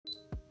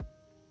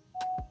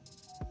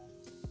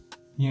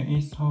Here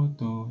is how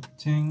to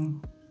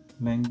change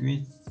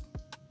language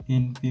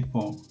in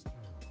Vivo.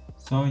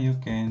 So you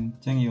can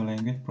change your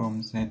language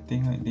from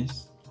setting like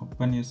this.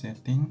 Open your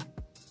setting.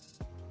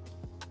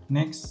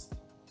 Next,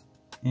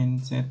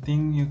 in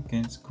setting you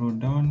can scroll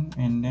down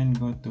and then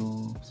go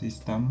to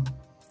system.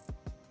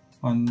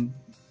 On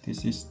the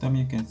system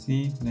you can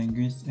see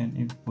language and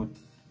input.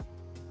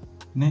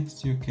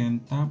 Next you can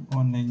tap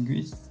on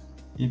language.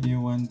 If you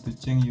want to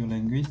change your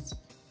language,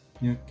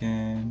 you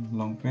can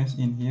long press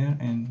in here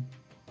and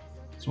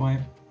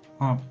swipe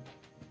up.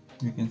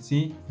 You can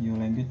see your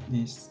language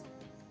is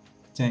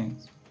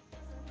changed.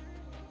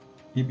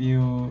 If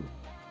you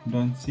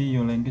don't see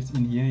your language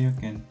in here, you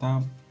can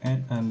tap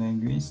add a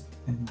language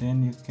and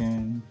then you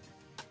can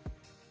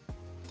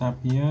tap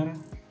here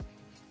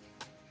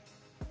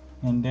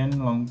and then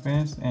long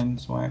press and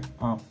swipe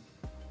up.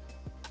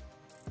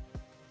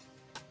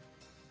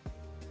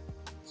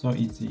 So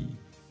easy.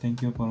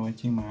 Thank you for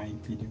watching my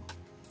video.